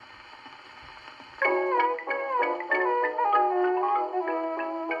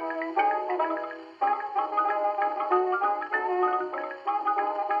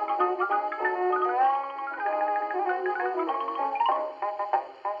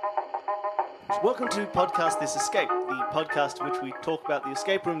Welcome to Podcast This Escape, the podcast in which we talk about the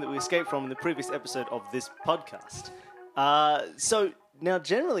escape room that we escaped from in the previous episode of this podcast. So now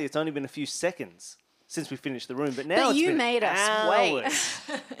generally it's only been a few seconds since we finished the room, but now it's you been made us hours.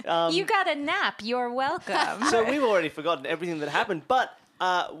 wait. You got a nap. You're welcome. So we've already forgotten everything that happened, but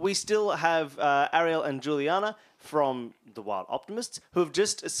we still have Ariel and Juliana from the Wild Optimists who have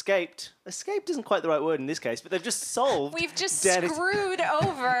just escaped. Escaped isn't quite the right word in this case, but they've just solved. We've just Danny's- screwed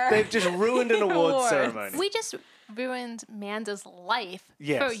over. They've just ruined an awards Awards. ceremony. We just ruined Manda's life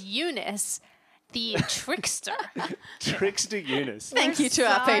Yes. for Eunice, the trickster. Trickster Eunice. Thank you to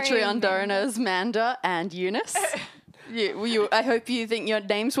our sorry, Patreon Manda. donors, Manda and Eunice. I hope you think your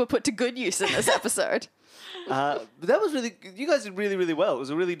names were put to good use in this episode. But that was really. You guys did really, really well. It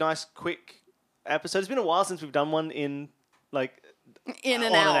was a really nice, quick episode. It's been a while since we've done one in In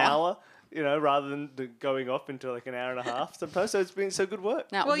an on hour. an hour. You know, rather than going off into like an hour and a half sometimes. So it's been so good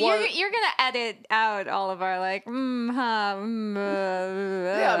work. Now, Well, what- you're gonna edit out all of our like, Yeah, I mean,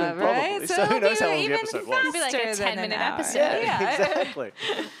 probably. right? So who it'll knows be how long the even episode was. It'll be like a faster than 10-minute an hour. episode. Yeah. Exactly.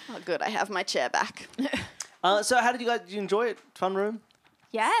 oh, good, I have my chair back. So how did you guys? Did you enjoy it? Fun room.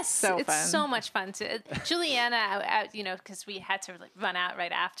 Yes, So it's fun. so much fun. Juliana, because we had to run out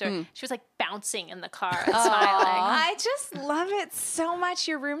right after. She was like bouncing in the car and smiling. I just love it so much.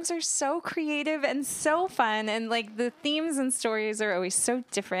 Your rooms are so creative and so fun, and like the themes and stories are always so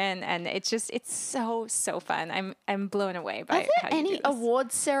different, and it's so fun. I'm blown away by Are how there you any do this.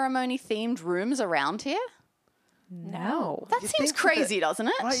 award ceremony themed rooms around here? No. That You seems think crazy, doesn't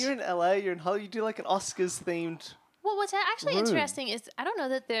it? Right, you're in LA. You're in Hollywood. You do like an Oscars themed. Well, what's actually Room. interesting is I don't know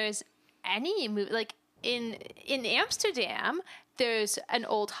that there's any movie like in Amsterdam. There's an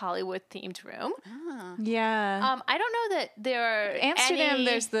old Hollywood themed room. Yeah. I don't know that there are Amsterdam, any-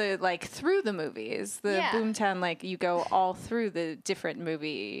 there's the like through the movies, the Yeah. Boomtown, like you go all through the different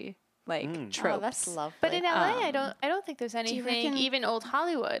movie like tropes. Oh, that's lovely. But in LA, I don't think there's anything reckon- even old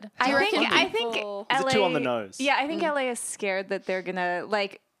Hollywood. I you think reckon I think people- LA, Is it too on the nose? Yeah, I think LA is scared that they're gonna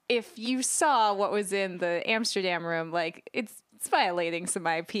like if you saw what was in the Amsterdam room, like it's violating some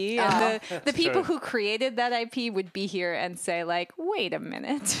IP, and the people true. who created that IP would be here and say like, wait a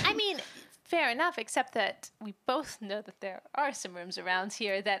minute. I mean, fair enough, except that we both know that there are some rooms around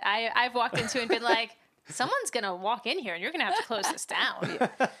here that I've walked into and been like, someone's gonna walk in here and you're gonna have to close this down.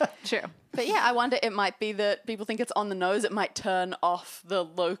 True. But yeah, I wonder, it might be that people think it's on the nose. It might turn off the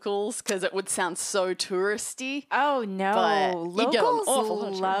locals because it would sound so touristy. Oh no! But you'd get an awful lot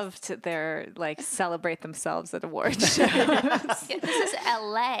Locals of love to their like celebrate themselves at award shows. Yeah, this is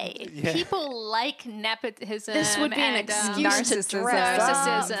LA. People like nepotism. This would be an and, excuse to narcissism. dress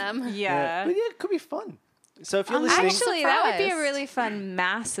up. narcissism. Yeah. But yeah, it could be fun. So if you're I'm listening, Actually, that would be a surprised. really fun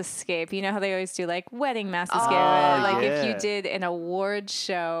mass escape. You know how they always do like wedding mass escape? Like if yeah. you did an award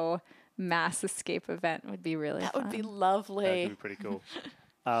show mass escape event would be really That fun. would be that lovely. would be pretty cool.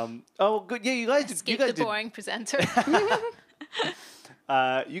 Oh, good. Yeah, you guys did. You Escape guys the did. boring presenter.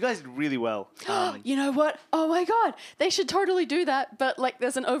 You guys did really well. You know what? Oh my God. They should totally do that. But like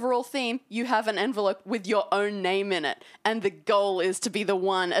there's an overall theme. You have an envelope with your own name in it. And the goal is to be the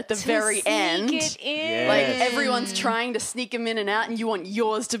one at the very end. Sneak it in. Like everyone's trying to sneak them in and out and you want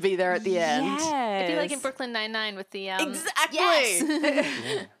yours to be there at the end. Yes. It'd be like in Brooklyn Nine-Nine with the Exactly.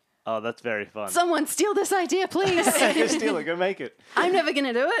 Yes. Oh, that's very fun. Someone steal this idea, please. Go steal it. Go make it. I'm never going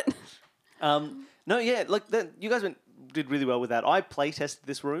to do it. No, yeah, like you guys did really well with that. I play tested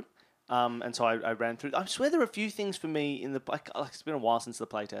this room, and so I ran through. I swear there are a few things for me in the like it's been a while since the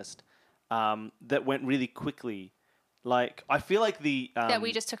play test that went really quickly. Like I feel like the that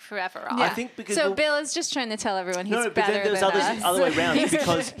we just took forever on. I think because So well, Bill is just trying to tell everyone he's no, but better then there's than others us. the other way around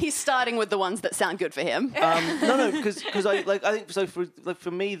because He's starting with the ones that sound good for him. no, because I think so for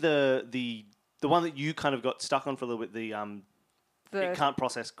me the one that you kind of got stuck on for a little bit it can't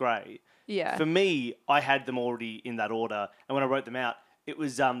process grey. Yeah. For me, I had them already in that order, and when I wrote them out, it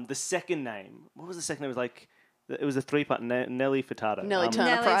was the second name. What was the second name? It was like it was a three-part Nelly Furtado. Nelly Turner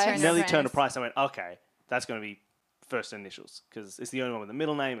Nelly Price. Turner. Nelly Price. Turner Price. I went, okay, that's going to be first initials because it's the only one with the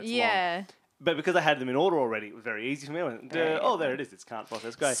middle name. It's long. Yeah. But because I had them in order already, it was very easy for me. I went, oh, there it is. It's can't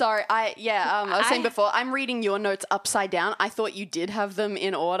process grey. Sorry, I was saying before, I'm reading your notes upside down. I thought you did have them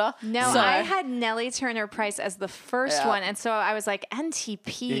in order. No, So- I had Nellie Turner Price as the first Yeah. one, and so I was like Yeah, you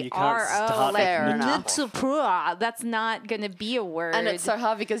NTPRO. can't start Fair with enough. That's not going to be a word. And it's so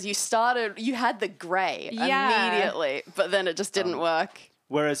hard because you had the grey Yeah. immediately, but then it just didn't work.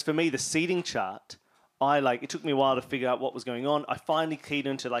 Whereas for me, the seating chart, it took me a while to figure out what was going on. I finally keyed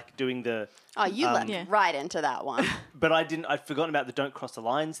into doing the, Oh, you leapt Yeah. right into that one. but I'd forgotten about the don't cross the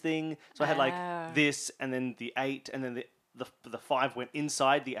lines thing. So I had Ah. this and then the 8 and then the 5 went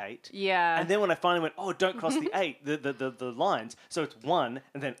inside the 8. Yeah. And then when I finally went, oh, don't cross the 8, the lines. So it's 1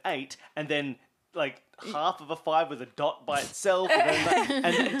 and then 8 and then like half of a 5 with a dot by itself.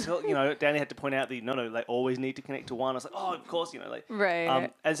 And until, Danny had to point out that, no, they always need to connect to 1. I was like, oh, of course,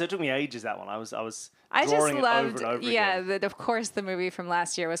 Right. And so it took me ages, that one. I was I just drawing it loved, over and over yeah, again. that of course the movie from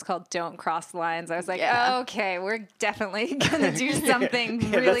last year was called Don't Cross Lines. I was like, Yeah. okay, we're definitely going to do something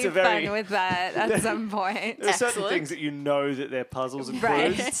Yeah, really that's a very- fun with that at some point. There's certain Excellent. things that that they're puzzles and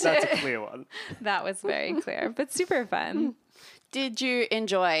Right. clues. That's a clear one. That was very clear, but super fun. Did you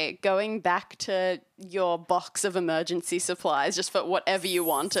enjoy going back to your box of emergency supplies just for whatever you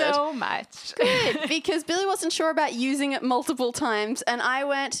wanted? So much. Good, because Billy wasn't sure about using it multiple times, and I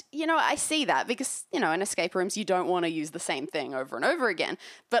went, I see that because, in escape rooms, you don't want to use the same thing over and over again.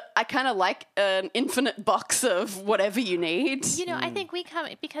 But I kind of like an infinite box of whatever you need. I think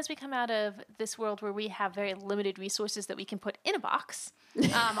because we come out of this world where we have very limited resources that we can put in a box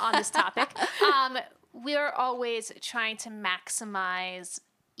on this topic. We're always trying to maximize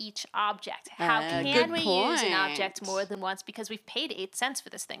each object. How good can we use an point. object more than once? Because we've paid 8 cents for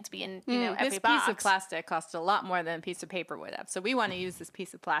this thing to be in, every This box. piece of plastic costs a lot more than a piece of paper would have. So we want to use this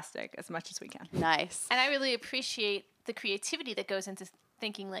piece of plastic as much as we can. Nice. And I really appreciate the creativity that goes into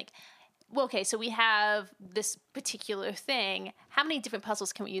thinking like, well, okay, so we have this particular thing. How many different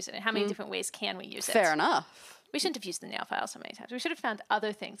puzzles can we use it in? How many different ways can we use it? Fair enough. We shouldn't have used the nail file so many times. We should have found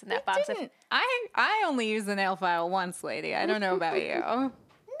other things in that box. I only used the nail file once, lady. I don't know about you.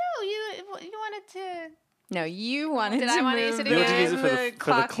 No, you wanted to. No, you wanted Did to I wanna move use it the, again? You wanted to use it for the the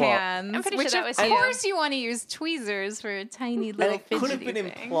clock clock. hands, I'm pretty which sure that of was you. course you want to use tweezers for a tiny And little it could have fidgety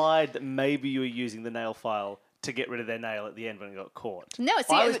been thing. implied that maybe you were using the nail file to get rid of their nail at the end when it got caught. No, I was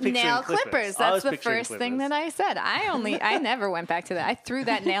see, picturing nail clippers. clippers. I That's was the picturing first thing clippers. that I said. I never went back to that. I threw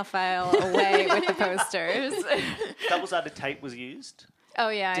that nail file away with the posters. Double-sided tape was used. Oh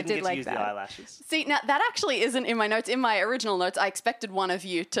yeah, Didn't I did get like to use that. the eyelashes. See, now that actually isn't in my notes. In my original notes, I expected one of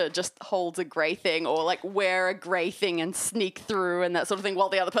you to just hold a grey thing or like wear a grey thing and sneak through and that sort of thing while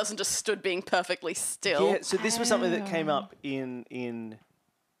the other person just stood being perfectly still. Yeah, so this was something that came up in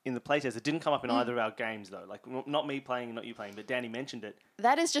the playtest. It didn't come up in either of our games though. Like not me playing, not you playing, but Danny mentioned it.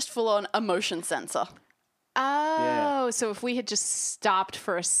 That is just full on a motion sensor. Oh, so if we had just stopped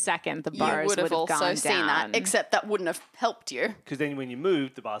for a second, the You bars would have also gone seen down. that, except that wouldn't have helped you. Because then when you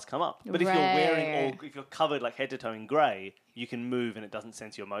moved, the bars come up. But if you're wearing Right. if you're covered like head to toe in grey, you can move and it doesn't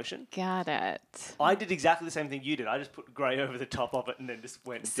sense your motion. Got it. I did exactly the same thing you did. I just put grey over the top of it and then just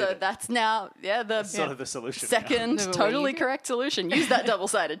went and So did it. that's now, the That's sort of the solution. now. second The way totally you- correct solution. Use that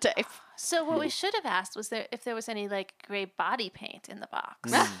double-sided tape. So what we should have asked was if there was any like gray body paint in the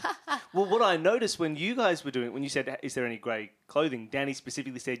box. Well, what I noticed when you guys were doing, when you said, "Is there any grey clothing?" Danny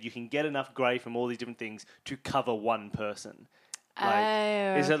specifically said you can get enough grey from all these different things to cover one person.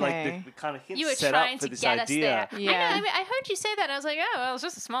 Is it like okay. the kind of hints You were set trying up for to this get idea? us there. Yeah. I know. I heard you say that, and I was like, oh, well, it's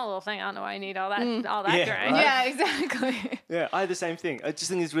just a small little thing. I don't know why I need all that, all that Yeah, gray. right? Yeah, exactly. Yeah, I had the same thing. I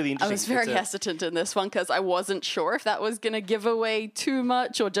just think it's really I interesting. was very It's a- hesitant in this one because I wasn't sure if that was going to give away too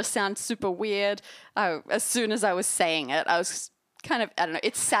much or just sound super weird. As soon as I was saying it, I was kind of, I don't know,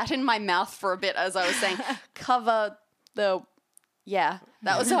 it sat in my mouth for a bit as I was saying, cover the, yeah,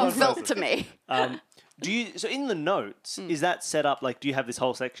 that was how it felt to me. So in the notes, is that set up like? Do you have this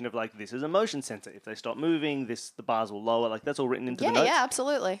whole section of like this is a motion sensor? If they stop moving, the bars will lower. Like that's all written into the Yeah, notes. yeah,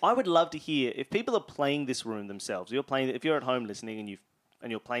 absolutely. I would love to hear if people are playing this room themselves. If you're at home listening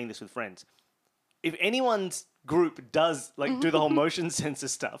and you're playing this with friends. If anyone's group does like do the whole motion sensor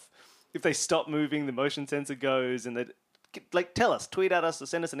stuff, if they stop moving, the motion sensor goes, and like tell us, tweet at us, or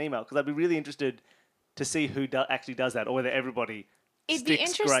send us an email because I'd be really interested to see who actually does that, or whether everybody. It'd be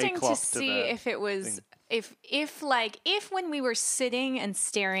sticks grey interesting to cloth see the if it was thing. if when we were sitting and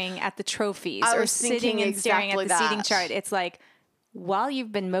staring at the trophies I or was thinking sitting and staring at exactly the seating that. chart, it's like while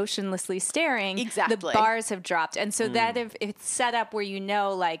you've been motionlessly staring, Exactly. the bars have dropped. And so that if it's set up where you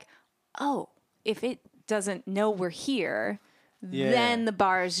know like, oh, if it doesn't know we're here, Yeah. then the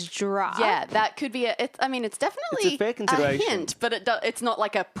bars drop. Yeah, that could be it's definitely It's a fair consideration. hint, but it's not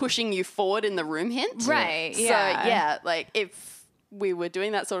like a pushing you forward in the room hint. Right, So, yeah. yeah, like if we were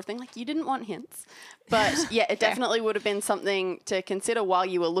doing that sort of thing, like you didn't want hints. But yeah, it definitely would have been something to consider while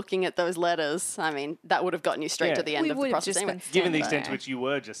you were looking at those letters. I mean, that would have gotten you straight Yeah. to the end We of the would have process just anyway. been Given the standing extent to there. which you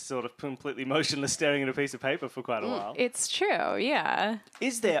were just sort of completely motionless staring at a piece of paper for quite a while. It's true, yeah.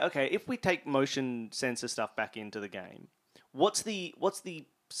 Is there, okay, if we take motion sensor stuff back into the game, what's the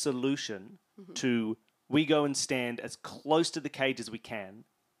solution to we go and stand as close to the cage as we can,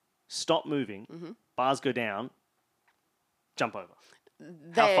 stop moving, bars go down, jump over?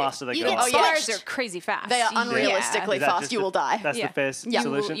 How fast are they you going? get Oh, yeah. bars are crazy fast. They are Yeah. unrealistically Is that fast. just You the- will die. That's Yeah. the fair Yeah.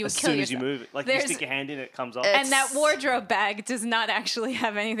 solution. You As kill soon as you yourself. move it, like There's- you stick your hand in, it comes off. And that wardrobe bag does not actually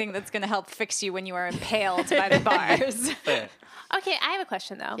have anything that's going to help fix you when you are impaled by the bars. Fair. Okay, I have a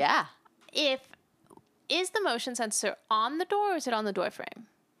question though. Yeah. Is the motion sensor on the door or is it on the door frame?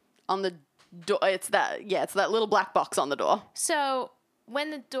 On the door, it's that little black box on the door. So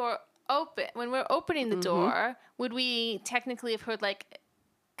when the door when we're opening the door, would we technically have heard like,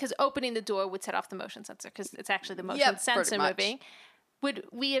 because opening the door would set off the motion sensor because it's actually the motion Yep, sensor pretty much. moving. Would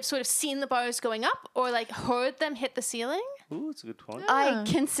we have sort of seen the bars going up or like heard them hit the ceiling? Ooh, that's a good point. I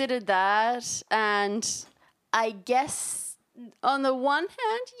considered that, and I guess on the one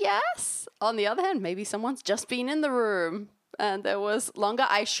hand, yes. On the other hand, maybe someone's just been in the room and there was longer.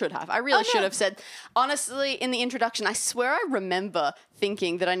 I really should have said. Honestly, in the introduction, I swear I remember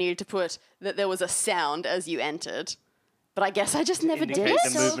thinking that I needed to put that there was a sound as you entered, but I guess I just never did Indicate it. the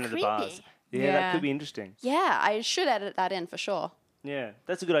So movement of the bars. creepy. Yeah, Yeah. that could be interesting. Yeah, I should edit that in for sure. Yeah,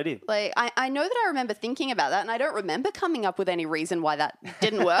 that's a good idea. Like, I know that I remember thinking about that, and I don't remember coming up with any reason why that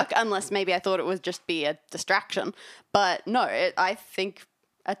didn't work, unless maybe I thought it would just be a distraction. But no, I think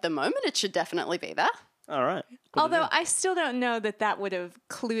at the moment it should definitely be there. All right. Put it Although in. I still don't know that would have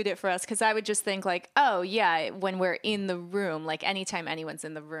clued it for us because I would just think like, oh yeah, when we're in the room, like anytime anyone's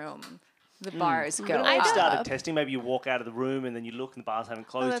in the room, the bars go. When I up. started testing, maybe you walk out of the room and then you look and the bars haven't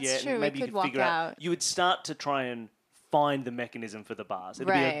closed that's yet. true. And We maybe you could could walk figure out. out. You would start to try and find the mechanism for the bars. It'd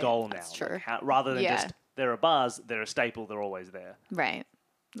be a Right. goal now. That's true. Rather than Yeah. just there are bars, they're a staple, they're always there. Right.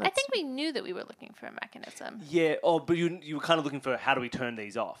 I think we knew that we were looking for a mechanism. Yeah. Oh, but you were kind of looking for how do we turn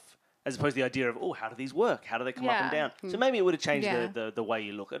these off, as opposed to the idea of how do these work? How do they come up and Yeah. down? So maybe it would have changed Yeah. the way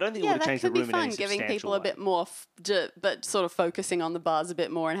you look. I don't think it Yeah, would have that changed the could be room in any fun, giving substantial people a way. bit more, but sort of focusing on the bars a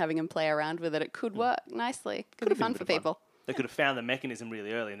bit more and having them play around with it. It could work nicely. Could be have been fun a for bit of people. They could have found the mechanism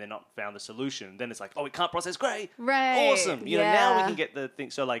really early and then not found the solution. Then it's like, oh, it can't process. Great. Right. Awesome. You know, now we Yeah. can get the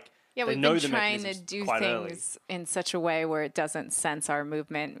thing. So like, Yeah, they we've know been the trying to mechanisms do quite early. things in such a way where it doesn't sense our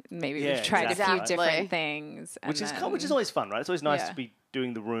movement. Maybe Yeah, we've tried a few exactly. different things. and Which is always fun, right? It's always nice Yeah. to be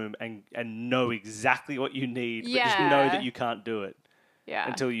doing the room and know exactly what you need, but just Yeah. know that you can't do it yeah.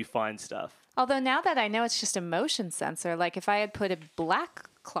 until you find stuff. Although now that I know it's just a motion sensor, like if I had put a black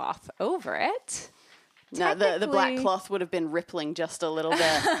cloth over it, No, the black technically- cloth would have been rippling just a little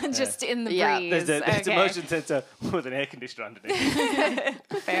bit. just in the Yeah, breeze. There's a okay. motion sensor with an air conditioner underneath.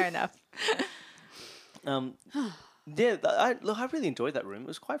 Fair enough. Yeah, I really enjoyed that room. It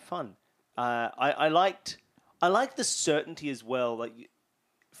was quite fun. I liked the certainty as well. Like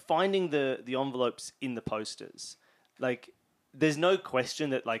finding the envelopes in the posters. Like there's no question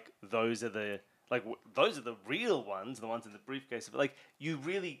that like those are the real ones, the ones in the briefcase. But like you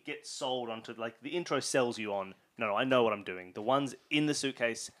really get sold onto like the intro sells you on. No, I know what I'm doing. The ones in the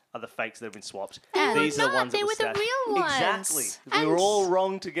suitcase are the fakes that have been swapped. They These were are the not. ones They that were the stashed. real ones. Exactly. We And- were all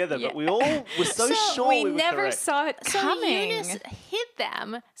wrong together, but we all were so sure we we were never correct. saw it So coming. Eunice hid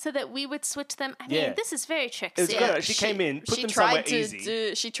them so that we would switch them. I mean, Yeah. this is very tricksy. It was good. She came in, put them somewhere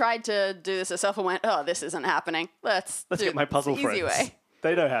easy. She tried to do this herself and went, "Oh, this isn't happening. Let's do Get my puzzle this the easy friends. way."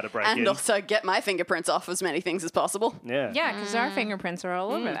 They know how to break And in. also get my fingerprints off as many things as possible. Yeah. Yeah, because our fingerprints are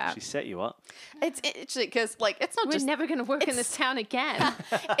all over that. She set you up. It's because like it's not We're just never going to work in this town again.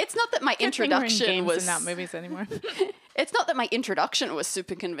 it's not that my Good thing we're in introduction games was and not movies anymore. It's not that my introduction was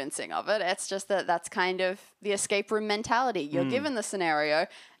super convincing of it. It's just that that's kind of the escape room mentality. You're given the scenario,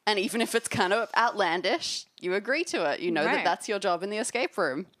 and even if it's kind of outlandish, you agree to it. You know that Right. that's your job in the escape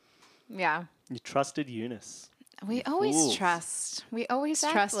room. Yeah. You trusted Eunice. We always fools. trust. We always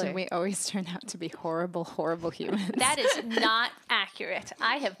trust, Exactly. and we always turn out to be horrible, horrible humans. That is not accurate.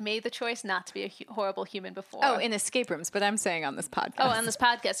 I have made the choice not to be a horrible human before. oh, in escape rooms, but I'm saying on this podcast. Oh, on this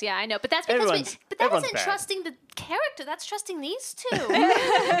podcast, yeah, I know. But that's because but that everyone's isn't bad. trusting the character. That's trusting these two.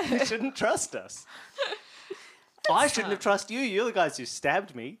 You shouldn't trust us. I shouldn't have trusted you. You're the guys who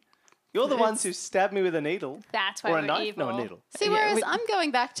stabbed me. You're the ones who stabbed me with a needle. That's why or we're a knife. evil. No, a needle. See, Yeah, whereas we- I'm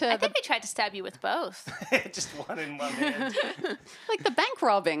going back to I the think they tried to stab you with both. Just one in one hand. like the bank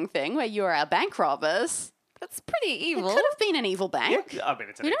robbing thing where you are our bank robbers. That's pretty It evil. could have been an evil bank. I mean,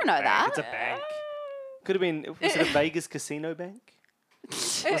 it's an You don't evil know bank. that. It's a bank. Could have been. Was it a Vegas casino bank?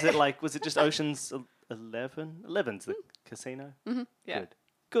 Was it like? Was it just Ocean's 11? 11's the casino. Mm-hmm. Yeah. Good.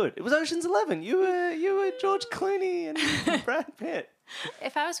 Good. It was Ocean's 11. You were George Clooney and Brad Pitt.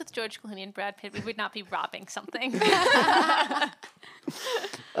 If I was with George Clooney and Brad Pitt, we would not be robbing something.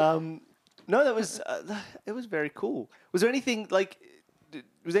 No, that was it was very cool. Was there anything like?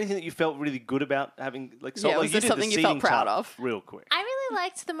 Was there anything that you felt really good about having like? Yeah, like, was there did the something you felt seating proud chart of? Real quick. I really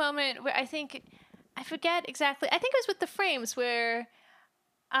liked the moment where I forget exactly. I think it was with the frames where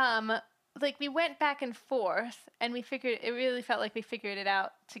like we went back and forth, and it really felt like we figured it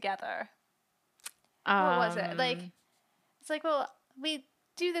out together. What was it? Like, it's like, well, we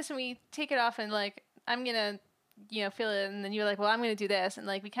do this and we take it off, and like, I'm gonna, feel it, and then you're like, well, I'm gonna do this, and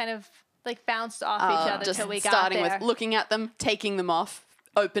like, we kind of like bounced off each other just till we got starting there. with looking at them, taking them off,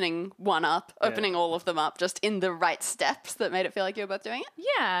 opening one up, opening all of them up, just in the right steps that made it feel like you were both doing it.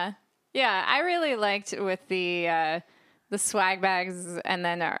 Yeah, I really liked with the swag bags, and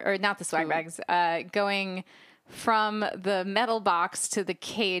then or not the swag bags, going from the metal box to the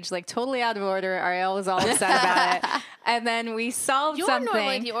cage, like totally out of order. Ariel was all upset about it, and then we solved You're something.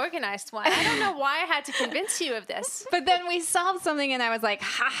 normally the organized one. I don't know why I had to convince you of this. But then we solved something, and I was like,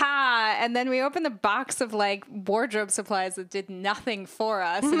 ha. And then we opened a box of like wardrobe supplies that did nothing for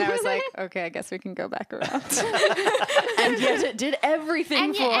us. And I was like, okay, I guess we can go back around. And yet it did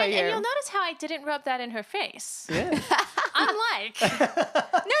everything for you. And you'll notice how I didn't rub that in her face. Yeah. Unlike.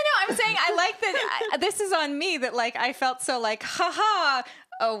 No, I'm saying I like that. This is on me that like I felt so like, ha.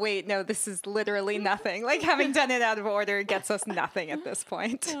 Oh, wait, no, this is literally nothing. Like having done it out of order gets us nothing at this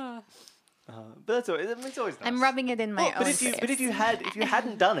point. But that's always, it's always nice. I'm rubbing it in my own But face. if you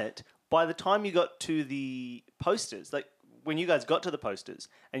hadn't done it, by the time you got to the posters, like when you guys got to the posters,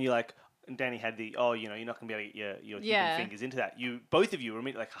 and you're like, and Danny had the, you're not going to be able to get your Yeah. fingers into that. Both of you were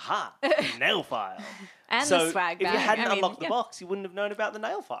immediately like, ha, nail file. And so the swag bag. if you hadn't I mean, unlocked the box, you wouldn't have known about the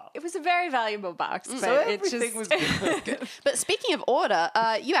nail file. It was a very valuable box, but So it everything just... was good. But speaking of order,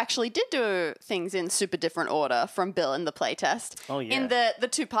 you actually did do things in super different order from Bill in the playtest. Oh, yeah. In the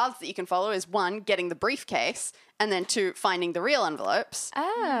two paths that you can follow is one, getting the briefcase, and then two, finding the real envelopes.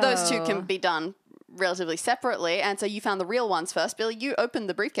 Oh. Those two can be done relatively separately, and so you found the real ones first. Bill, you opened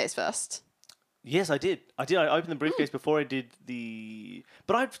the briefcase first. Yes, I did. I opened the briefcase before I did the...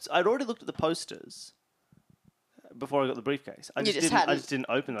 But I'd already looked at the posters before I got the briefcase. I just didn't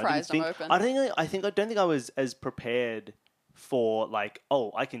open them. prized them open. I don't think I was as prepared for like,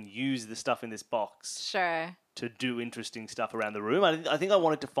 I can use the stuff in this box Sure. to do interesting stuff around the room. I think I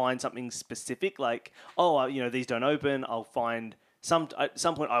wanted to find something specific, like, these don't open. I'll find at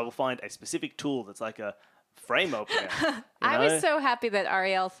some point I will find a specific tool that's like a frame opener. I was so happy that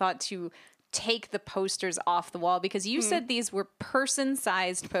Ariel thought to take the posters off the wall, because you said these were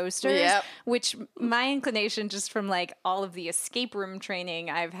person-sized posters, Yep. which my inclination just from like all of the escape room training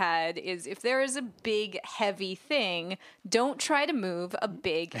I've had is if there is a big heavy thing, don't try to move a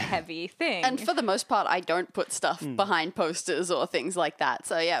big heavy thing. And for the most part, I don't put stuff behind posters or things like that.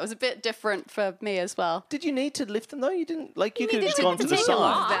 So yeah, it was a bit different for me as well. Did you need to lift them though? You didn't. Like you could have to gone to the take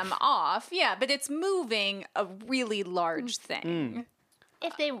side. them off, yeah, but it's moving a really large thing.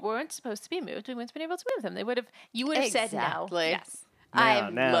 If they weren't supposed to be moved, we wouldn't have been able to move them. You would have said no. Exactly. Yes.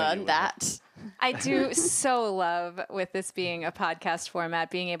 I've Now you learned would. that. I do so love, with this being a podcast format,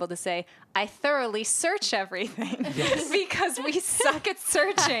 being able to say, I thoroughly search everything because we suck at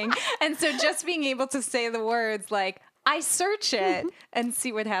searching. And so just being able to say the words like, I search it and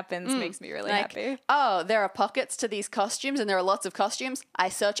see what happens makes me really Like, happy. oh, there are pockets to these costumes and there are lots of costumes. I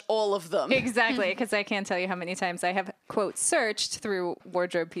search all of them. Exactly, because I can't tell you how many times I have, quote, searched through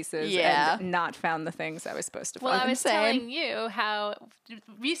wardrobe pieces Yeah. and not found the things I was supposed to Well, find. I was Same. telling you how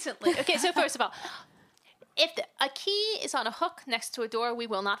recently. Okay, so first of all, if a key is on a hook next to a door, we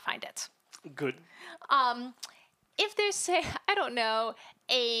will not find it. Good. If there's, say, I don't know,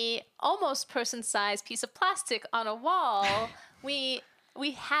 a almost person-sized piece of plastic on a wall, we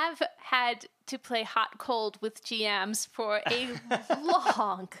have had to play hot cold with GMs for a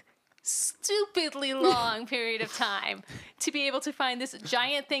long, stupidly long period of time to be able to find this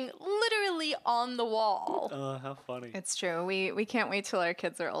giant thing literally on the wall. Oh, how funny. It's true. We can't wait till our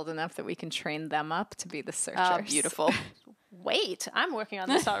kids are old enough that we can train them up to be the searchers. Oh, beautiful. Wait, I'm working on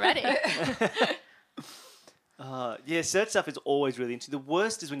this already. Search stuff is always really interesting. The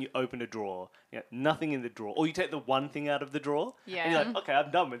worst is when you open a drawer, nothing in the drawer, or you take the one thing out of the drawer, and you're like, okay, I'm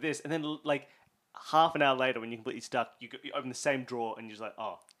done with this, and then like half an hour later, when you're completely stuck, you open the same drawer, and you're just like,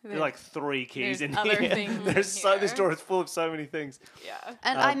 there's like 3 keys there's in other here. things This in here. drawer is full of so many things. Yeah.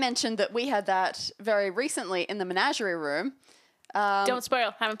 And I mentioned that we had that very recently in the menagerie room. Don't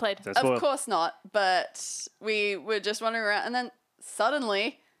spoil. Haven't played. Of course not, but we were just wandering around, and then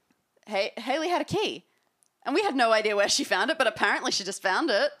suddenly, Haley had a key. And we had no idea where she found it, but apparently she just found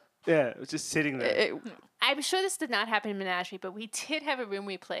it. Yeah, it was just sitting there. I'm sure this did not happen in Menagerie, but we did have a room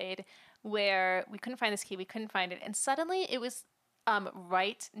we played where we couldn't find this key. We couldn't find it. And suddenly it was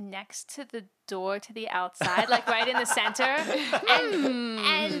right next to the door to the outside, like right in the center.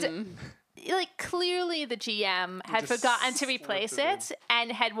 And like clearly the GM had Just forgotten to slipped replace it in. it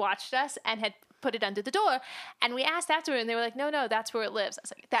and had watched us and had put it under the door. And we asked afterward, and they were like, no, that's where it lives. I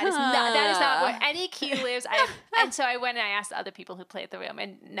was like, that is not where any key lives. And so I went and I asked other people who played the room,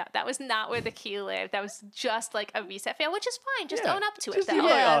 and no, that was not where the key lived. That was just like a reset fail, which is fine. Just own up to it. Just Though. be like,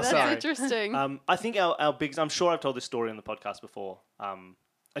 Yeah, oh, that's sorry. interesting. I think our biggest... I'm sure I've told this story on the podcast before.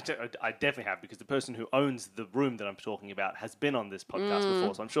 I definitely have, because the person who owns the room that I'm talking about has been on this podcast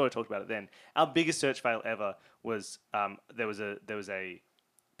before, so I'm sure I talked about it then. Our biggest search fail ever was there was a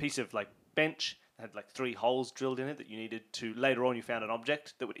piece of like bench that had like 3 holes drilled in it that you needed to... Later on, you found an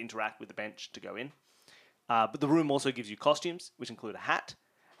object that would interact with the bench to go in. But the room also gives you costumes, which include a hat.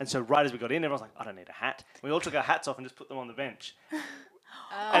 And so right as we got in, everyone was like, I don't need a hat. We all took our hats off and just put them on the bench.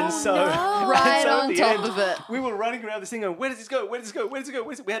 And so, Right at on the top end, of it. we were running around this thing going, where does this go? Where does this go? Where does it go?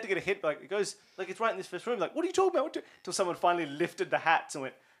 Where's it? We had to get a hit. Like, it goes, like, it's right in this first room. Like, what are you talking about? Until someone finally lifted the hats and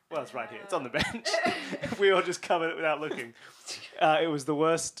went, well, it's right here. It's on the bench. We all just covered it without looking. It was the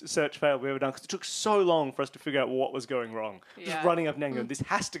worst search fail we ever done, because it took so long for us to figure out what was going wrong. Just Yeah. running up and down going, this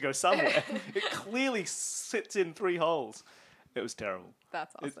has to go somewhere. It clearly sits in 3 holes. It was terrible.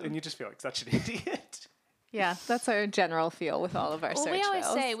 That's awesome. And you just feel like such an idiot. Yeah, that's our general feel with all of our Well, search we always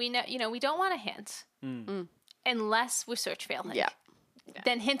fails. say we don't want a hint unless we're search failing. Yeah.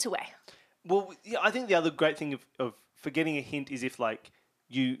 Then hint away. Well, yeah, I think the other great thing of forgetting a hint is if, like,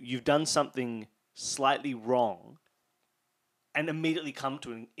 you've done something slightly wrong and immediately come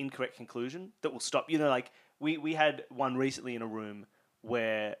to an incorrect conclusion that will stop. You know, like, we had one recently in a room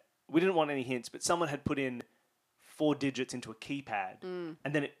where we didn't want any hints, but someone had put in 4 digits into a keypad, and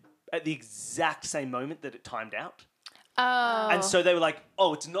then at the exact same moment that it timed out. Oh. And so they were like,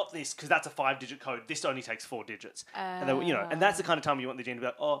 oh, it's not this, because that's a 5-digit code. This only takes 4 digits. And they were, and that's the kind of time you want the GM to be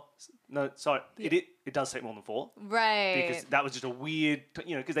like, oh, no, sorry, it does take more than 4. Right. Because that was just a weird,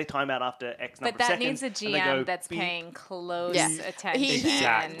 because they time out after X number But of that seconds. needs a and they GM go, that's beep. paying close Yeah. attention.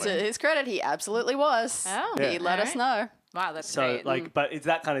 Exactly. To his credit, he absolutely was. Oh, He let us know. Wow, that's So, great. like, but it's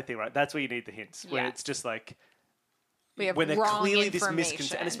that kind of thing, right? That's where you need the hints, where Yes. it's just like, we have when they're wrong clearly this information.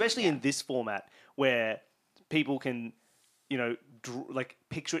 misconception, and especially in this format where people can, like,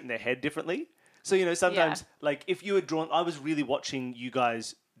 picture it in their head differently. So, sometimes, like, if you had drawn, I was really watching you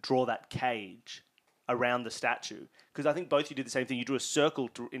guys draw that cage around the statue, because I think both you did the same thing. You drew a circle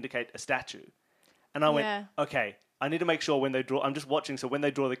to indicate a statue. And I went, okay, I need to make sure when they draw, I'm just watching, so when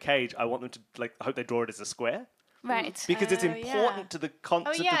they draw the cage, I want them to, like, I hope they draw it as a square. Right. Because it's Oh, important yeah. to the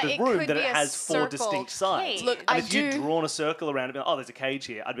concept yeah, of the it room could that be it a has 4 distinct circled sides. cage. Look, And I if you'd do- drawn a circle around it, be like, oh, there's a cage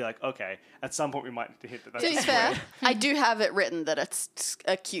here, I'd be like, okay, at some point we might need to hit that. That's To be a square. fair, I do have it written that it's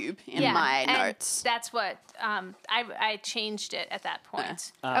a cube in my and notes. That's what I changed it at that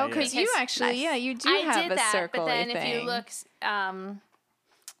point. Oh, yeah. because you Because- actually, Nice. you do I have did a that, circle but then if thing. you look, I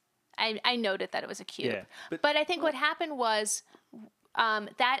noted that it was a cube. Yeah, but I think what happened was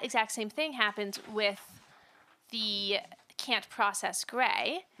that exact same thing happened with the can't process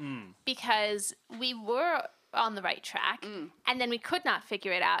gray because we were on the right track and then we could not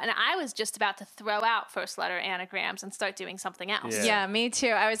figure it out. And I was just about to throw out first letter anagrams and start doing something else. Yeah. Yeah, me too.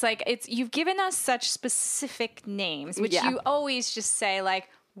 I was like, you've given us such specific names, which Yeah. you always just say like,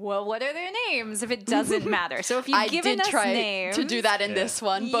 well, what are their names if it doesn't matter? So if you've I given did us try names, to do that in this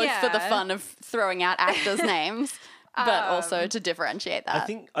one, both for the Yeah. fun of throwing out actors' names, but also to differentiate that.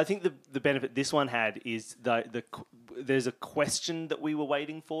 I think the benefit this one had is there's a question that we were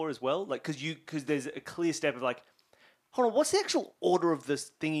waiting for as well, like because there's a clear step of like, hold on, what's the actual order of the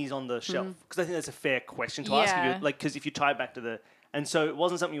thingies on the shelf? Because I think that's a fair question to ask. Yeah. If like, because if you tie it back to and so it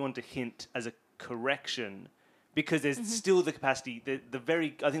wasn't something you wanted to hint as a correction, because there's still the capacity. I think the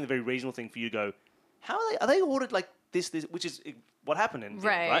very reasonable thing for you to go, how are they ordered like this, which is what happened in the end,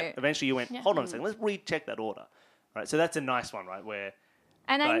 right? Right. Eventually you went, hold on a second, let's recheck that order. Right, so that's a nice one, right? Where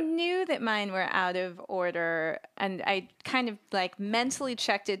and I Right. knew that mine were out of order, and I kind of like mentally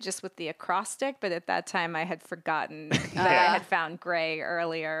checked it just with the acrostic, but at that time I had forgotten that I had found gray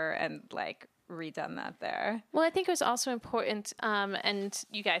earlier and like redone that there. Well, I think it was also important, and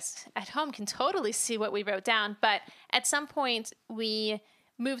you guys at home can totally see what we wrote down, but at some point we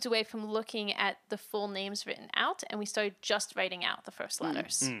moved away from looking at the full names written out and we started just writing out the first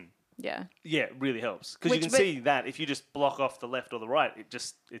letters. Yeah. yeah, it really helps because you Which- can but- see that if you just block off the left or the right,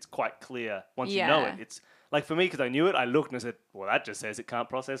 it's quite clear once you know Yeah. it. It's like for me because I knew it, I looked and I said, well, that just says it can't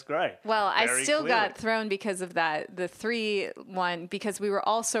process gray. Well, I Very still clearly. got thrown because of that. The 3-1, because we were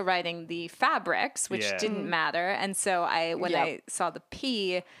also writing the fabrics, which Yeah. didn't matter. And so when Yep. I saw the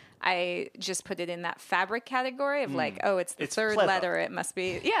P, I just put it in that fabric category of like, oh, it's the It's third pleather. letter. It must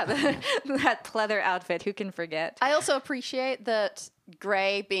be, that pleather outfit. Who can forget? I also appreciate that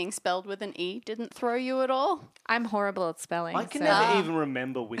Gray being spelled with an E didn't throw you at all? I'm horrible at spelling. I can so- never even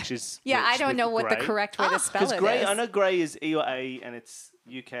remember which is Yeah, I which don't with know what the grey. correct way to spell Because it grey, is. I know grey is E or A, and it's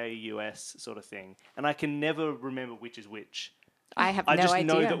UK, US sort of thing, and I can never remember which is which. I have I no just idea.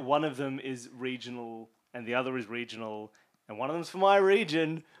 know that one of them is regional and the other is regional, and one of them's for my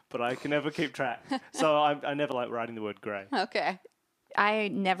region, but I can never keep track. So I never like writing the word grey. Okay. I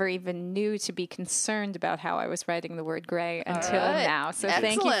never even knew to be concerned about how I was writing the word gray until right. now. So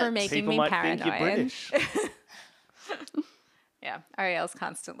thank you for Excellent. making People me might paranoid. think you're British. Yeah, Ariel's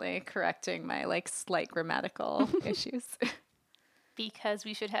constantly correcting my like slight grammatical issues. Because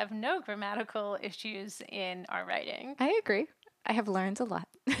we should have no grammatical issues in our writing. I agree. I have learned a lot.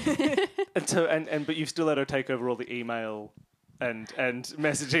 And so, but you've still let her take over all the email and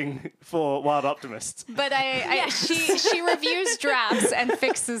messaging for Wild Optimists. But she reviews drafts and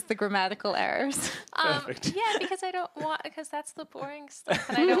fixes the grammatical errors. Perfect. Yeah, because that's the boring stuff,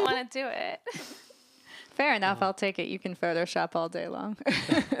 and I don't want to do it. Fair enough. I'll take it. You can Photoshop all day long.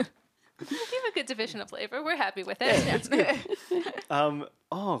 We have a good division of labor. We're happy with it. That's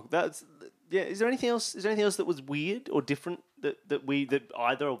yeah. Is there anything else? Is there anything else that was weird or different that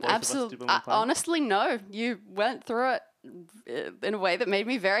either or both of us Absolutely. did when we played? Honestly, no. You went through it in a way that made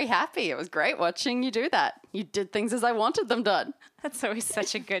me very happy. It was great watching you do that. You did things as I wanted them done. That's always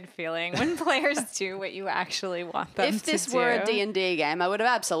such a good feeling when players do what you actually want them to do. If this were a D&D game, I would have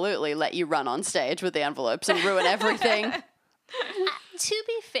absolutely let you run on stage with the envelopes and ruin everything. To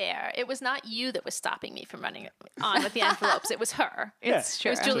be fair, it was not you that was stopping me from running on with the envelopes. It was her. It's It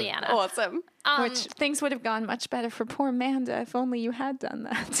true. was Juliana. Awesome. Which things would have gone much better for poor Amanda if only you had done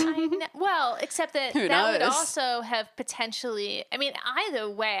that. Well, except that Who that would knows? also have potentially. I mean, either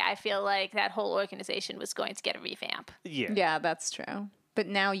way, I feel like that whole organization was going to get a revamp. Yeah. Yeah, that's true. But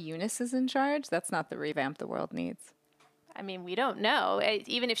now Eunice is in charge. That's not the revamp the world needs. I mean, we don't know.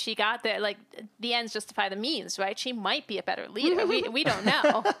 Even if she got there, like the ends justify the means, right? She might be a better leader. We don't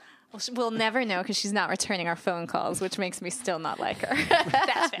know. We'll never know because she's not returning our phone calls, which makes me still not like her.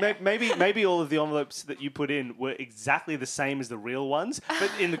 That's fair. Maybe all of the envelopes that you put in were exactly the same as the real ones,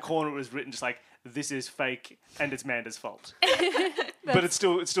 but in the corner it was written just like, "This is fake and it's Manda's fault." But it's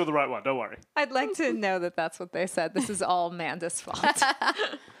still the right one. Don't worry. I'd like to know that that's what they said. This is all Amanda's fault.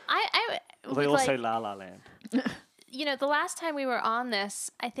 I Well, they all say La La Land. You know, the last time we were on this,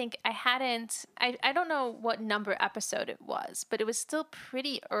 I think I don't know what number episode it was, but it was still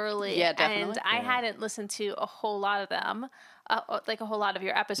pretty early. Yeah, definitely. And I hadn't listened to a whole lot of them, like a whole lot of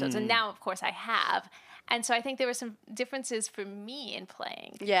your episodes. And now, of course, I have. And so I think there were some differences for me in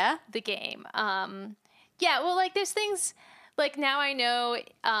playing Yeah? the game. Yeah, well, like there's things, like now I know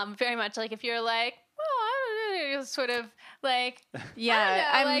very much, like if you're like, well, I don't know, sort of like, Yeah,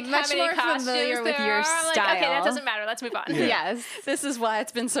 I don't know, I'm like much how many more costumes familiar with there your are. Like, style. okay, that doesn't matter. Let's move on. Yes. This is why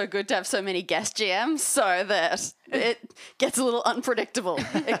it's been so good to have so many guest GMs, so that it gets a little unpredictable.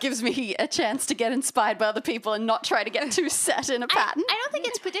 It gives me a chance to get inspired by other people and not try to get too set in a pattern. I don't think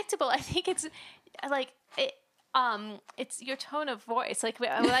it's predictable. I think it's like it's your tone of voice. Like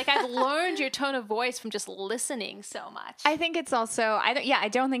I've learned your tone of voice from just listening so much. I think it's also I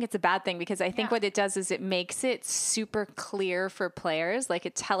don't think it's a bad thing because I think Yeah. what it does is it makes it super clear for players. Like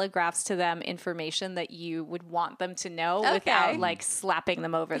it telegraphs to them information that you would want them to know without like slapping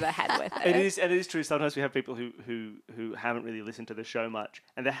them over the head with it. It is true. Sometimes we have people who haven't really listened to the show much,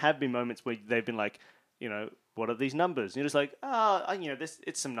 and there have been moments where they've been like, you know, what are these numbers? And you're just like, you know,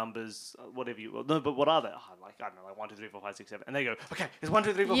 it's some numbers, whatever you. Well, no, but what are they? Oh, like I don't know, like 1, 2, 3, 4, 5, 6, 7. And they go, okay, it's 1,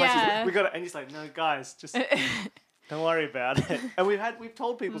 2, 3, 4, 5, 6, 7. We got it. And you're just like, no, guys, just don't worry about it. And we've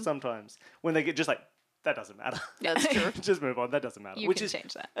told people sometimes when they get just like, that doesn't matter. That's true. Just move on. That doesn't matter. You Which can is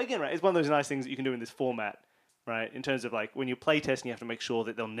change that. again, right? It's one of those nice things that you can do in this format, right? In terms of like when you play testing, you have to make sure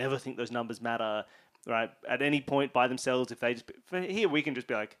that they'll never think those numbers matter, right? At any point by themselves, if they just here we can just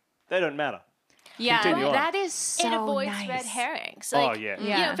be like, they don't matter. Yeah, Continue on. that is so it avoids nice. red herrings. Oh, Like, yeah. You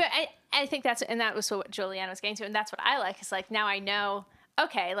know, but I think that was what Juliana was getting to, and that's what I like. Is like now I know.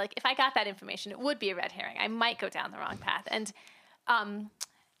 Okay, like if I got that information, it would be a red herring. I might go down the wrong path, and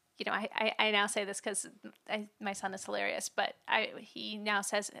you know, I now say this because my son is hilarious, but he now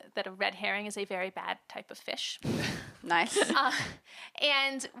says that a red herring is a very bad type of fish. Nice.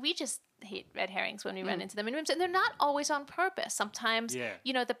 And we just hate red herrings when we run into them in rooms, and they're not always on purpose. Sometimes, Yeah.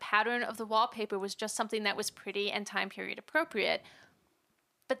 you know, the pattern of the wallpaper was just something that was pretty and time period appropriate.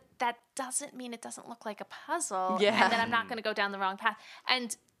 But that doesn't mean it doesn't look like a puzzle, Yeah. and that I'm not going to go down the wrong path.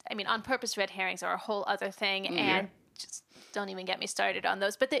 And I mean, on purpose red herrings are a whole other thing, and just don't even get me started on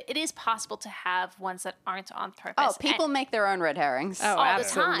those. But it is possible to have ones that aren't on purpose. Oh, people make their own red herrings. Oh, all the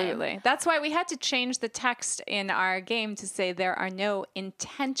time. absolutely. That's why we had to change the text in our game to say there are no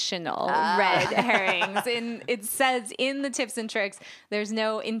intentional red herrings. It says in the tips and tricks, there's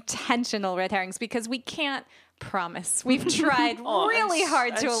no intentional red herrings because we can't promise. We've tried really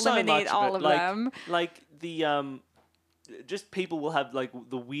hard to eliminate all of them. Like the just people will have like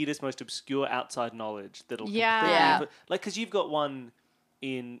the weirdest, most obscure outside knowledge that'll Yeah. like because you've got one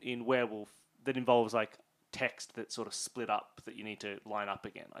in Werewolf that involves like text that's sort of split up that you need to line up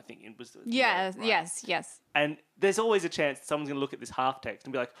again. I think it was Yes, right. yes. And there's always a chance that someone's going to look at this half text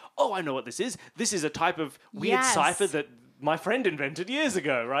and be like, "Oh, I know what this is. This is a type of weird Yes. cipher that my friend invented years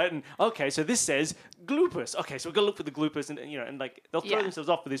ago, right?" And okay, so this says gloopus. Okay, so we're going to look for the gloopus, and and like they'll throw Yeah. themselves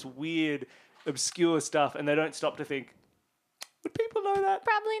off with this weird, obscure stuff, and they don't stop to think, would people know that?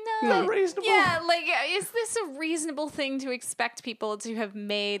 Probably Is not. that reasonable? Yeah, like, is this a reasonable thing to expect people to have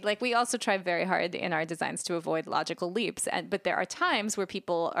made? Like, we also try very hard in our designs to avoid logical leaps. But there are times where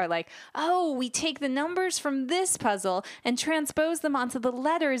people are like, oh, we take the numbers from this puzzle and transpose them onto the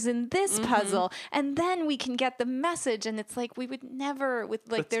letters in this puzzle, and then we can get the message. And it's like, we would never,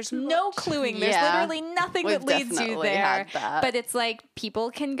 there's too no much. cluing. There's Yeah. literally nothing We've that leads you definitely there. had that. But it's like,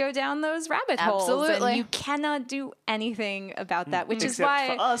 people can go down those rabbit holes. Absolutely. And you cannot do anything about that, which is Except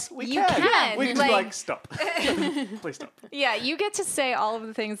why for us, we you can. can. We can Like- be like, stop. Please stop. Yeah, you get to say all of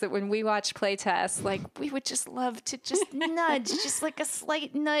the things that when we watch playtests, like we would just love to just nudge, just like a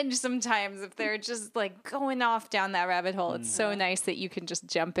slight nudge sometimes if they're just like going off down that rabbit hole. It's so nice that you can just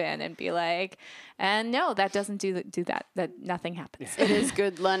jump in and be like, and no, that doesn't do that. That nothing happens. It is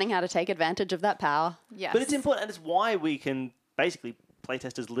good learning how to take advantage of that power. Yes. But it's important, and it's why we can basically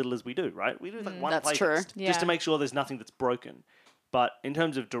playtest as little as we do, right? We do like one That's playtest true. just to Yeah. make sure there's nothing that's broken. But in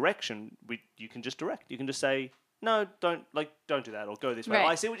terms of direction, you can just direct. You can just say, no, don't do that, or go this way. Right.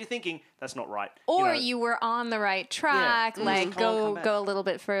 I see what you're thinking. That's not right. Or know. you were on the right track, like come on, come back. go a little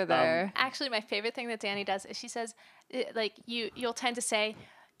bit further. Actually, my favorite thing that Danny does is she says, like, you'll tend to say,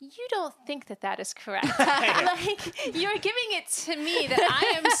 you don't think that is correct. Like, you're giving it to me that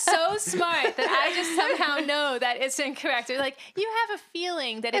I am so smart that I just somehow know that it's incorrect. Or like, you have a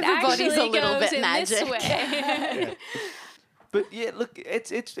feeling that it Everybody's actually a little goes bit in magic. this way. But yeah, look,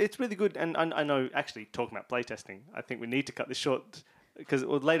 it's really good. And I know, actually, talking about playtesting, I think we need to cut this short because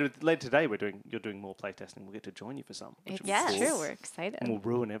later today you're doing more playtesting. We'll get to join you for some. Which will be It's cool. true. We're excited. And we'll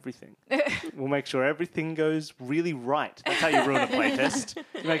ruin everything. We'll make sure everything goes really right. That's how you ruin a playtest.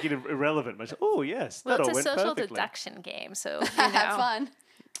 You make it irrelevant. But, oh, yes, Well, that all it's a went social perfectly. deduction game, so you Have know. fun.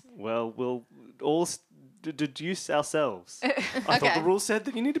 Well, we'll all deduce ourselves. I thought Okay. the rule said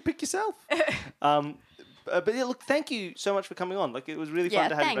that you need to pick yourself. But yeah, look, thank you so much for coming on. Like, it was really fun Yeah,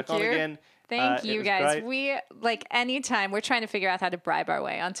 to have you thank back on you. again. Thank It you was guys. great. We like anytime we're trying to figure out how to bribe our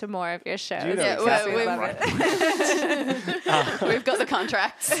way onto more of your shows. You know Yeah, exactly we've- what I'm right. We've got the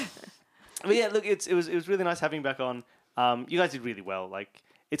contracts. But yeah, look, it was really nice having you back on. You guys did really well. Like,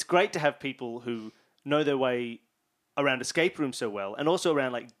 it's great to have people who know their way around escape rooms so well, and also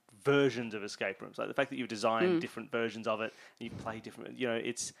around like versions of escape rooms. Like the fact that you've designed different versions of it, and you play different. You know,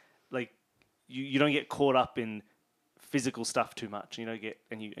 it's like you don't get caught up in physical stuff too much. You don't get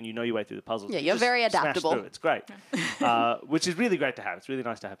and you know your way through the puzzles. Yeah, You you're just very smash adaptable. through it. It's great, which is really great to have. It's really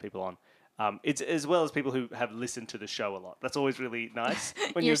nice to have people on. It's as well as people who have listened to the show a lot. That's always really nice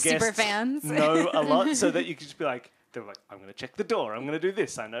when You're your super guests fans. know a lot, so that you can just be like, they're like, I'm going to check the door. I'm going to do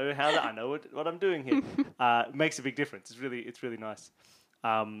this. I know I know what I'm doing here. It makes a big difference. It's really nice.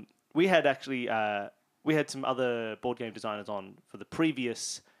 We had actually we had some other board game designers on for the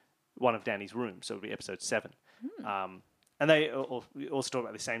previous one of Danny's rooms, so it would be episode 7. And they also talk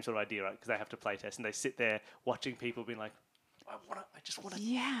about the same sort of idea, right? Because they have to play test, and they sit there watching people being like, I just want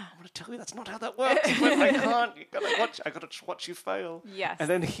to tell you that's not how that works. But I can't. I gotta watch you fail. Yes. And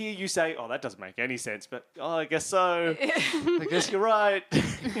then here you say, oh, that doesn't make any sense, but I guess so. I guess you're right.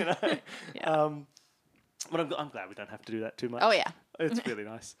 you know. Yeah. But I'm glad we don't have to do that too much. Oh, yeah. It's really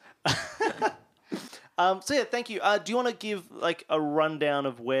nice. So yeah, thank you. Do you want to give like a rundown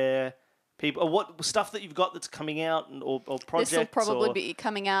of where people, or what stuff that you've got that's coming out, or projects? This will probably or- be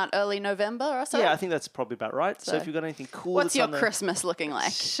coming out early November or so. Yeah, I think that's probably about right. So So, if you've got anything cool, What's that's your on there, Christmas looking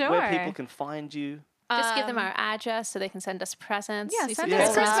like? Sure. where people can find you. Just give them our address so they can send us presents. Yeah, These send are us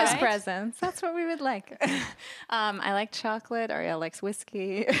Yeah. Christmas right? presents. That's what we would like. I like chocolate. Ariel likes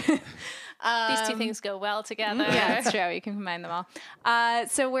whiskey. These two things go well together. Yeah, that's true. You can combine them all.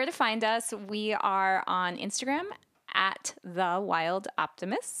 So where to find us? We are on Instagram at The Wild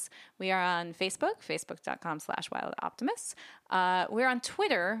Optimists. We are on Facebook, facebook.com/Wild Optimists. We're on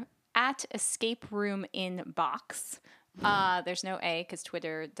Twitter at Escape Room in Box. There's no A because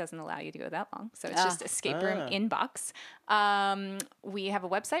Twitter doesn't allow you to go that long. So it's just Escape Room Inbox. We have a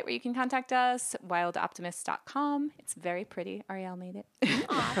website where you can contact us, wildoptimist.com. It's very pretty. Ariel made it.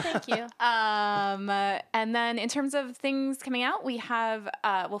 Aw, thank you. And then in terms of things coming out, we have,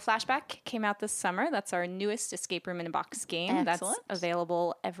 Flashback came out this summer. That's our newest Escape Room in a Box game. Excellent. That's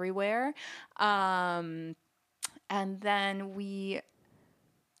available everywhere. And then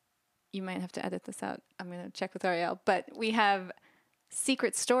you might have to edit this out. I'm going to check with Ariel. But we have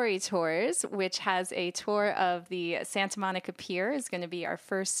Secret Story Tours, which has a tour of the Santa Monica Pier. Is going to be our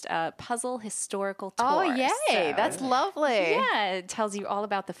first puzzle historical tour. Oh, yay. So, That's lovely. yeah, it tells you all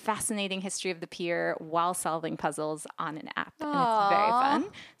about the fascinating history of the pier while solving puzzles on an app. And it's very fun.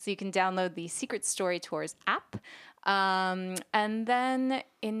 So you can download the Secret Story Tours app. And then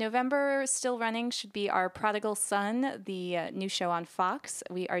in November, still running, should be our Prodigal Son, the new show on Fox.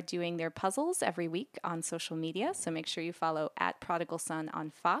 We are doing their puzzles every week on social media, so make sure you follow at Prodigal Son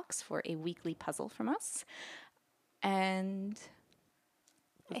on Fox for a weekly puzzle from us. And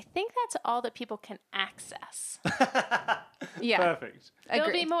I think that's all that people can access. yeah, Perfect.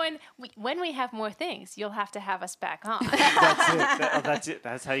 There'll be more when we have more things. You'll have to have us back on. That's it. That's it.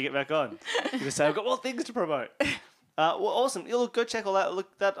 That's how you get back on. You just say, I've got more things to promote. Well, awesome. You'll go check all that.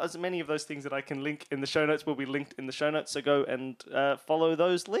 Look, that as many of those things that I can link in the show notes will be linked in the show notes. So go and follow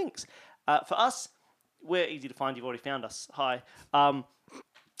those links. For us, we're easy to find. You've already found us. Hi.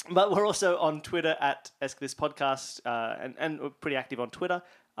 But we're also on Twitter at Ask This Podcast, and we're pretty active on Twitter.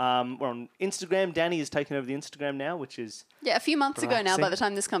 We're on Instagram. Danny has taken over the Instagram now, which is... Yeah, a few months ago now, by the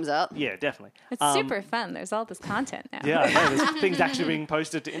time this comes out. Yeah, definitely. it's super fun. There's all this content now. Yeah, I know. There's things actually being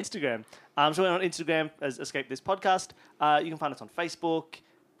posted to Instagram. So we're on Instagram as Escape This Podcast. You can find us on Facebook,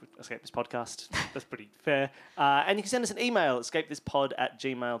 Escape This Podcast. That's pretty fair. And you can send us an email,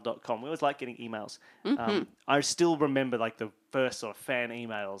 escapethispod@gmail.com. We always like getting emails. I still remember like the first sort of fan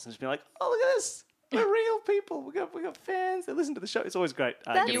emails and just being like, oh, look at this. We're real people. We got fans that listen to the show. It's always great.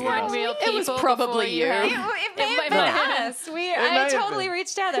 You weren't real people. It was probably before you. It may have been us. I totally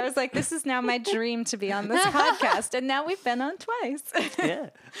reached out. I was like, this is now my dream to be on this podcast. And now we've been on twice. Yeah.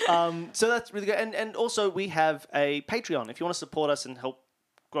 So that's really good. And also we have a Patreon. If you want to support us and help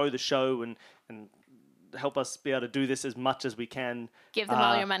grow the show and help us be able to do this as much as we can. Give them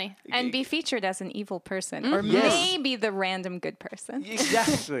all your money. And be featured as an evil person. Or Yes. maybe the random good person.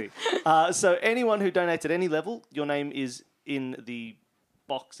 Exactly. So anyone who donates at any level, your name is in the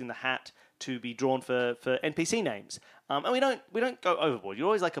box, in the hat, to be drawn for NPC names. And we don't go overboard. You're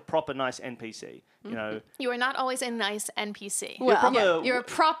always like a proper nice NPC. You know. You are not always a nice NPC. Well, you're a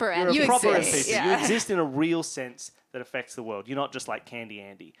proper You're NPC. a proper exist. NPC. Yeah. You exist in a real sense that affects the world. You're not just like Candy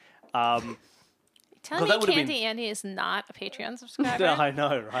Andy. Telling that me would've Candy Andy is not a Patreon subscriber? I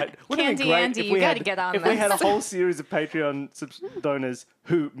know, right? Wouldn't it be Candy great Andy, if you we gotta had, get on if we had a this. whole series of Patreon donors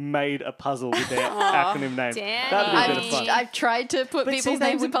who made a puzzle with their acronym name? Danny. That'd be a bit of fun. I've tried to put But see, people's they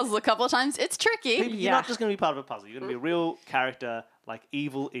names in would- puzzles a couple of times. It's tricky. You're not just going to be part of a puzzle. You're going to be a real character like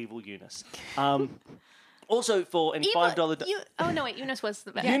evil Eunice. Also, for any $5... Oh, no, wait. Eunice was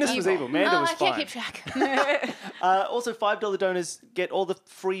the best. Eunice was evil. Manda was I fine. can't keep track. Also, $5 donors get all the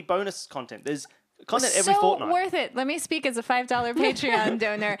free bonus content. There's content every fortnight. Worth it. Let me speak as a $5 Patreon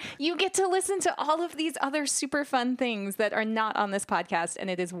donor. You get to listen to all of these other super fun things that are not on this podcast, and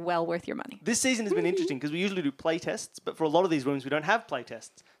it is well worth your money. This season has been interesting because we usually do play tests, but for a lot of these rooms, we don't have play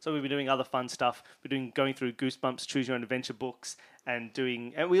tests. So we've been doing other fun stuff. We're going through Goosebumps, Choose Your Own Adventure books, and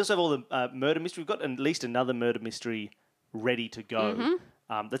we also have all the murder mystery. We've got at least another murder mystery ready to go.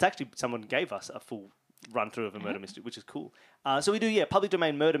 That's actually someone gave us a full run through of a murder mystery, which is cool. So we do, public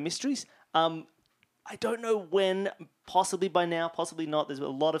domain murder mysteries. I don't know when, possibly by now, possibly not. There's a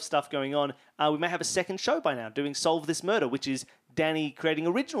lot of stuff going on. We may have a second show by now doing Solve This Murder, which is Danny creating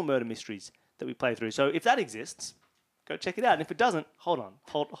original murder mysteries that we play through. So if that exists, go check it out. And if it doesn't, hold on.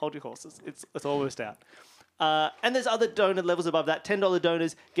 Hold your horses. It's almost out. And there's other donor levels above that. $10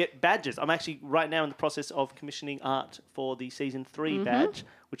 donors get badges. I'm actually right now in the process of commissioning art for the Season 3 badge,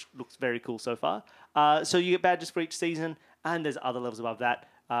 which looks very cool so far. So you get badges for each season, and there's other levels above that.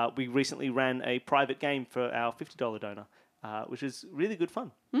 We recently ran a private game for our $50 donor, which is really good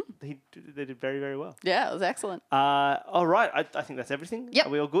fun. They did very, very well. Yeah, it was excellent. All right. I think that's everything. Yep. Are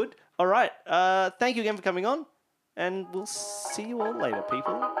we all good? All right. Thank you again for coming on, and we'll see you all later,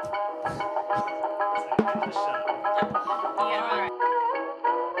 people.